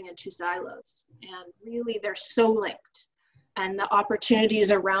fundraising in two silos. And really, they're so linked. And the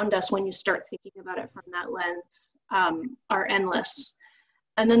opportunities around us, when you start thinking about it from that lens, are endless.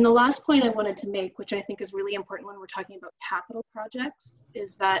 And then the last point I wanted to make, which I think is really important when we're talking about capital projects,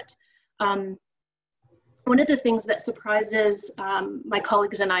 is that one of the things that surprises my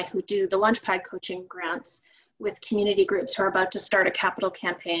colleagues and I who do the Launchpad coaching grants with community groups who are about to start a capital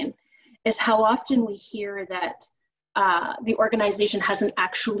campaign is how often we hear that the organization hasn't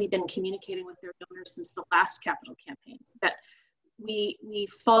actually been communicating with their donors since the last capital campaign. That we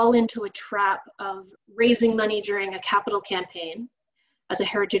fall into a trap of raising money during a capital campaign as a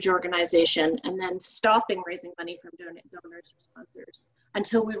heritage organization, and then stopping raising money from donors or sponsors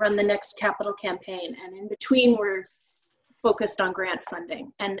until we run the next capital campaign. And in between, we're focused on grant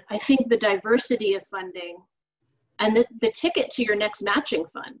funding. And I think the diversity of funding and the ticket to your next matching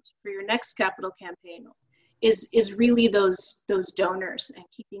fund for your next capital campaign is really those donors, and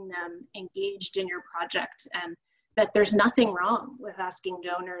keeping them engaged in your project, and that there's nothing wrong with asking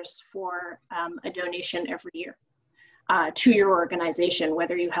donors for a donation every year to your organization,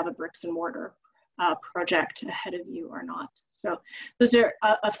 whether you have a bricks and mortar project ahead of you or not. So those are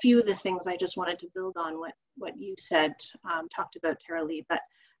a few of the things I just wanted to build on what you said, talked about, Tara Lee. But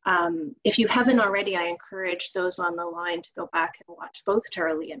if you haven't already, I encourage those on the line to go back and watch both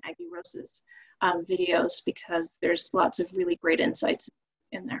Tara Lee and Aggie Rose's videos, because there's lots of really great insights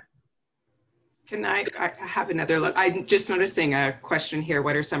in there. Can I have another look? I'm just noticing a question here.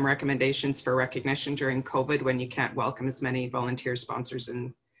 What are some recommendations for recognition during COVID when you can't welcome as many volunteer sponsors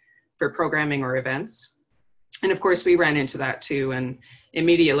in for programming or events? And of course, we ran into that too. And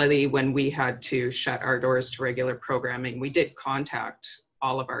immediately when we had to shut our doors to regular programming, we did contact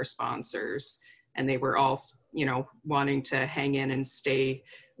all of our sponsors, and they were all, you know, wanting to hang in and stay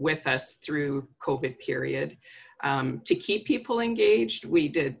with us through COVID period. To keep people engaged, we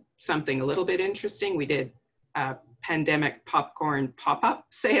did something a little bit interesting. We did pandemic popcorn pop-up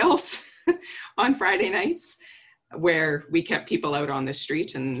sales on Friday nights, where we kept people out on the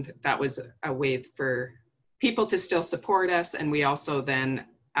street, and that was a way for people to still support us. And we also then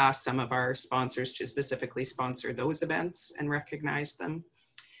asked some of our sponsors to specifically sponsor those events and recognize them.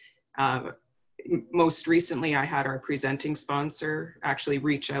 Most recently, I had our presenting sponsor actually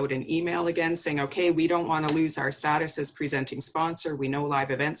reach out and email again saying, okay, we don't want to lose our status as presenting sponsor. We know live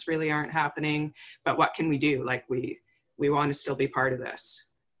events really aren't happening, but what can we do? Like, we want to still be part of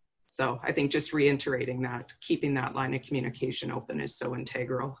this. So I think just reiterating that, keeping that line of communication open is so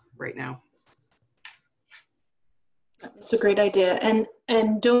integral right now. That's a great idea.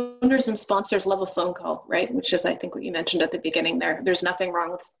 And donors and sponsors love a phone call, right? Which is, I think, what you mentioned at the beginning there. There's nothing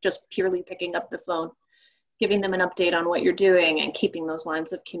wrong with just purely picking up the phone, giving them an update on what you're doing, and keeping those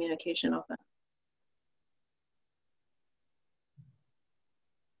lines of communication open.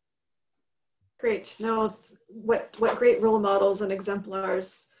 Great. No, what great role models and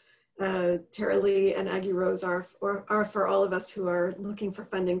exemplars Tara Lee and Aggie Rose are for all of us who are looking for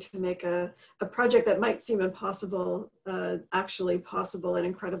funding to make a project that might seem impossible, actually possible and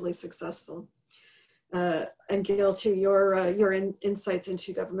incredibly successful. And Gil, too, your insights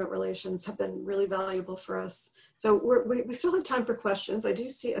into government relations have been really valuable for us. So we still have time for questions. I do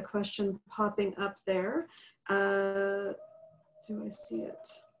see a question popping up there. Do I see it?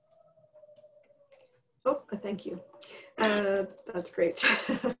 Oh, thank you. That's great.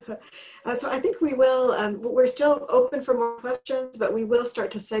 So I think we will, we're still open for more questions, but we will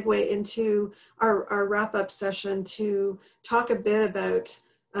start to segue into our wrap-up session to talk a bit about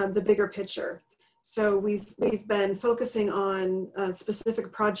the bigger picture. So we've been focusing on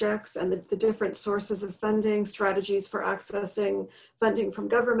specific projects and the different sources of funding, strategies for accessing funding from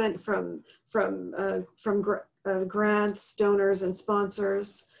government, from grants, donors, and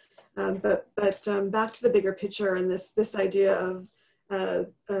sponsors. But back to the bigger picture and this idea of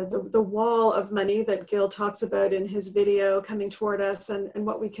the wall of money that Gil talks about in his video coming toward us, and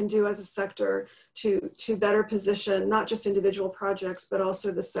what we can do as a sector to better position not just individual projects, but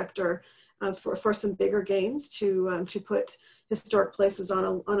also the sector for some bigger gains to put historic places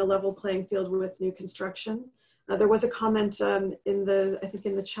on a level playing field with new construction. There was a comment I think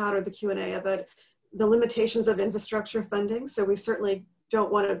in the chat or the Q&A about the limitations of infrastructure funding. So we certainly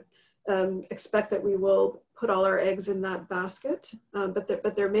don't want to expect that we will put all our eggs in that basket,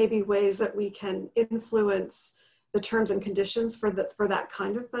 but there may be ways that we can influence the terms and conditions for that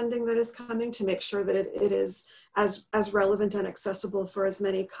kind of funding that is coming, to make sure that it is as relevant and accessible for as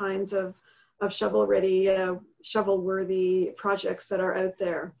many kinds of shovel-ready, shovel-worthy projects that are out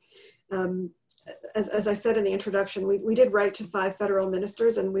there. As I said in the introduction, we did write to 5 federal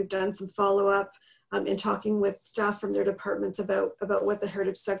ministers, and we've done some follow-up in talking with staff from their departments about what the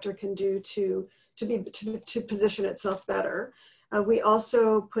heritage sector can do to position itself better. We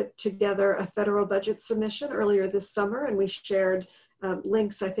also put together a federal budget submission earlier this summer, and we shared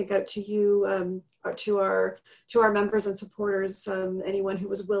links, I think, out to you, to our members and supporters, anyone who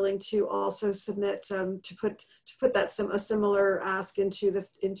was willing to also submit to put a similar ask into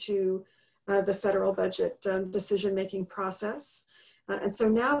the federal budget decision-making process. And so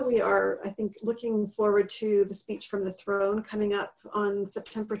now we are, I think, looking forward to the speech from the throne coming up on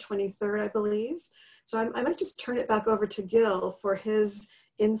September 23rd, I believe. So I might just turn it back over to Gil for his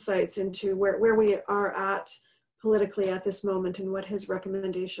insights into where we are at politically at this moment and what his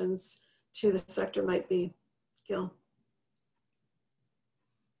recommendations to the sector might be. Gil.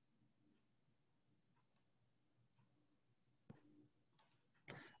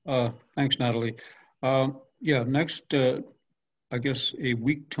 Thanks, Natalie. Yeah, next, I guess a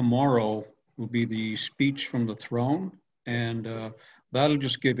week tomorrow will be the speech from the throne, and that'll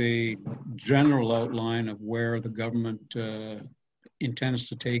just give a general outline of where the government intends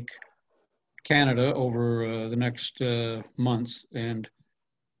to take Canada over the next months. And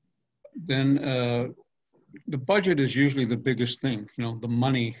then the budget is usually the biggest thing. You know, the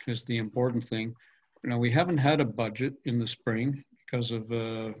money is the important thing. You know, we haven't had a budget in the spring because of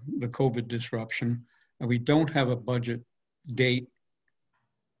the COVID disruption, and we don't have a budget date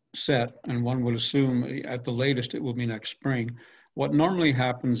set, and one would assume at the latest it will be next spring. What normally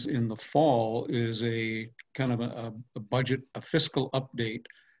happens in the fall is a kind of a fiscal update,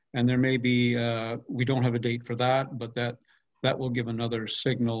 and there may be, we don't have a date for that, but that will give another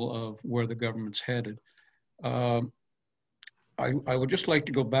signal of where the government's headed. I would just like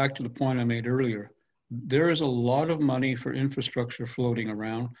to go back to the point I made earlier. There is a lot of money for infrastructure floating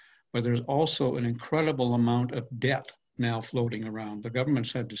around, but there's also an incredible amount of debt now floating around. The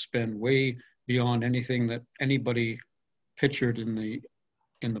government's had to spend way beyond anything that anybody pictured in the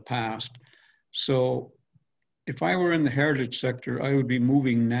past. So if I were in the heritage sector, I would be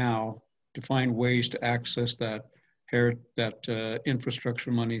moving now to find ways to access that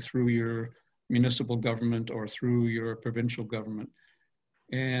infrastructure money through your municipal government or through your provincial government.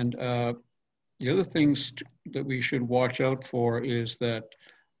 And the other things that we should watch out for is that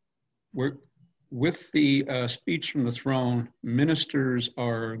with the speech from the throne, ministers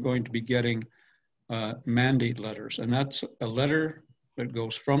are going to be getting mandate letters, and that's a letter that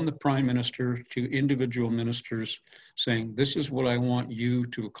goes from the Prime Minister to individual ministers saying, this is what I want you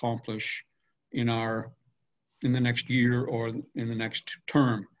to accomplish in the next year or in the next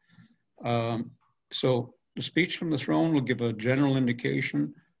term. So the speech from the throne will give a general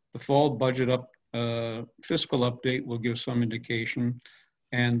indication. The fall budget fiscal update will give some indication.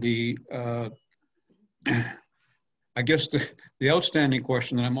 And I guess the outstanding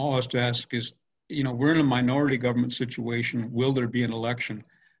question that I'm always asked is, you know, we're in a minority government situation. Will there be an election?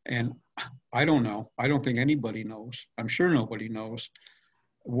 And I don't know. I don't think anybody knows. I'm sure nobody knows.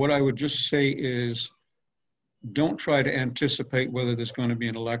 What I would just say is, don't try to anticipate whether there's going to be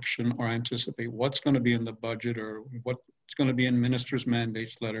an election or anticipate what's going to be in the budget or what's going to be in ministers'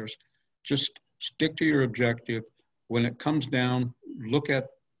 mandates letters. Just stick to your objective. When it comes down, look at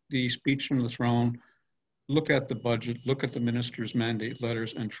the speech from the throne, look at the budget, look at the minister's mandate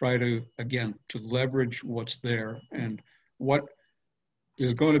letters, and try to, again, to leverage what's there. And what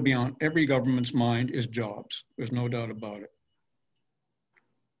is going to be on every government's mind is jobs. There's no doubt about it.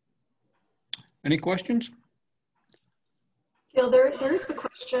 Any questions? Gil, there is the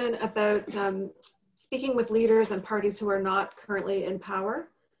question about speaking with leaders and parties who are not currently in power.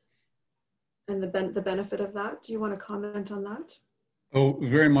 the benefit of that. Do you want to comment on that? Oh,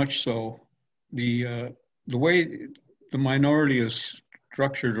 very much so. The way the minority is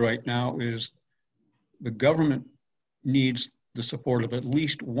structured right now is the government needs the support of at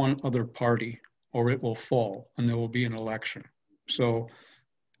least one other party, or it will fall and there will be an election. So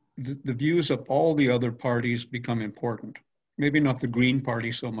the views of all the other parties become important. Maybe not the Green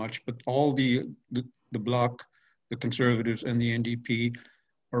Party so much, but all the Bloc, the Conservatives and the NDP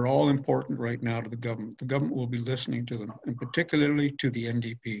are all important right now to the government. The government will be listening to them, and particularly to the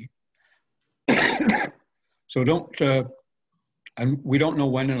NDP. So and we don't know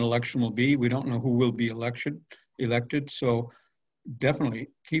when an election will be. We don't know who will be elected. So definitely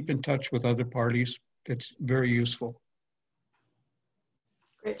keep in touch with other parties. It's very useful.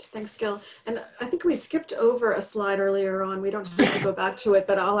 Great, thanks, Gil. And I think we skipped over a slide earlier on. We don't have to go back to it,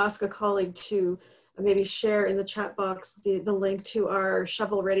 but I'll ask a colleague to maybe share in the chat box the link to our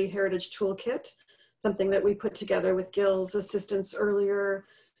Shovel Ready Heritage Toolkit, something that we put together with Gil's assistance earlier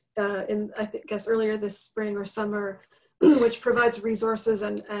I guess earlier this spring or summer, which provides resources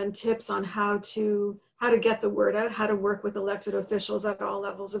and tips on how to get the word out, how to work with elected officials at all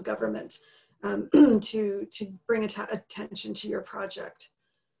levels of government to bring attention to your project.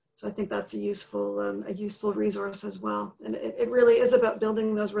 So I think that's a useful resource as well. And it really is about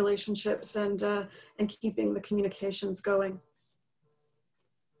building those relationships and keeping the communications going.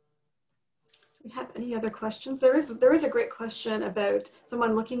 Do we have any other questions? There is a great question about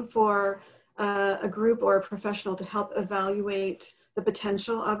someone looking for a group or a professional to help evaluate the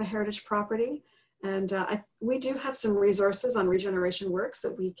potential of a heritage property. And we do have some resources on Regeneration Works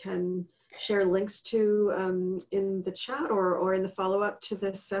that we can share links to in the chat or in the follow-up to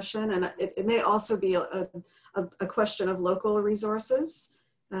this session. And it may also be a question of local resources,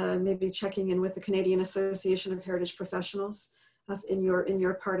 maybe checking in with the Canadian Association of Heritage Professionals in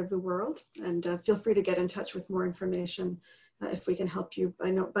your part of the world. And feel free to get in touch with more information if we can help you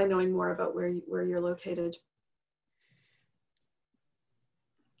by knowing more about where you're located.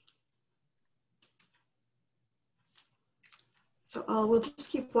 So we'll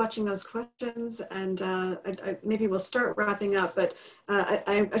just keep watching those questions, and maybe we'll start wrapping up, but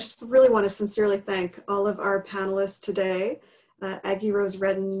I just really want to sincerely thank all of our panelists today, Aggie Rose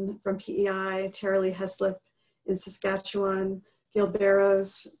Redden from PEI, Tara-Lee Heslip in Saskatchewan, Gil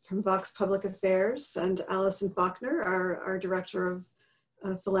Barrows from Vox Public Affairs, and Alison Faulkner, our Director of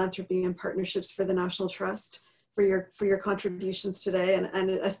Philanthropy and Partnerships for the National Trust, for your contributions today, and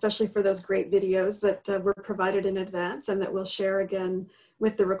especially for those great videos that were provided in advance and that we'll share again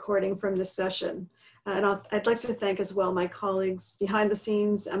with the recording from this session. And I'd like to thank as well my colleagues behind the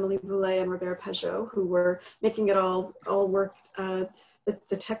scenes, Emily Boulet and Robert Pajot, who were making it all work, the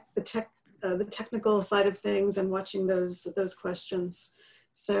technical side of things and watching those questions.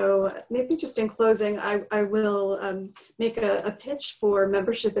 So maybe just in closing, I will make a pitch for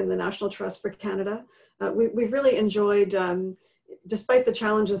membership in the National Trust for Canada. We've really enjoyed, despite the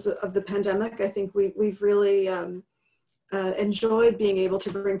challenges of the pandemic, I think we've really enjoyed being able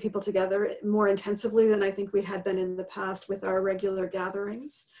to bring people together more intensively than I think we had been in the past with our regular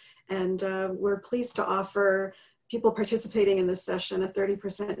gatherings. And we're pleased to offer people participating in this session a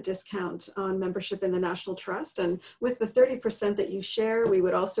 30% discount on membership in the National Trust. And with the 30% that you share, we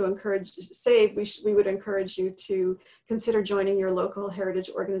would also we would encourage you to consider joining your local heritage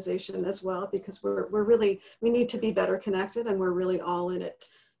organization as well, because we need to be better connected, and we're really all in it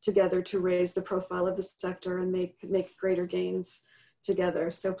together to raise the profile of the sector and make greater gains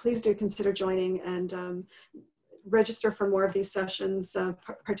together. So please do consider joining and register for more of these sessions,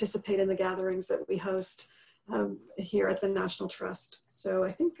 participate in the gatherings that we host here at the National Trust. So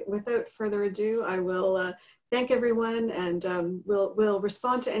I think without further ado, I will thank everyone, and we'll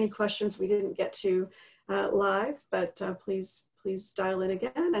respond to any questions we didn't get to live, but please dial in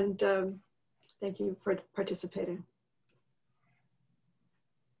again, and thank you for participating.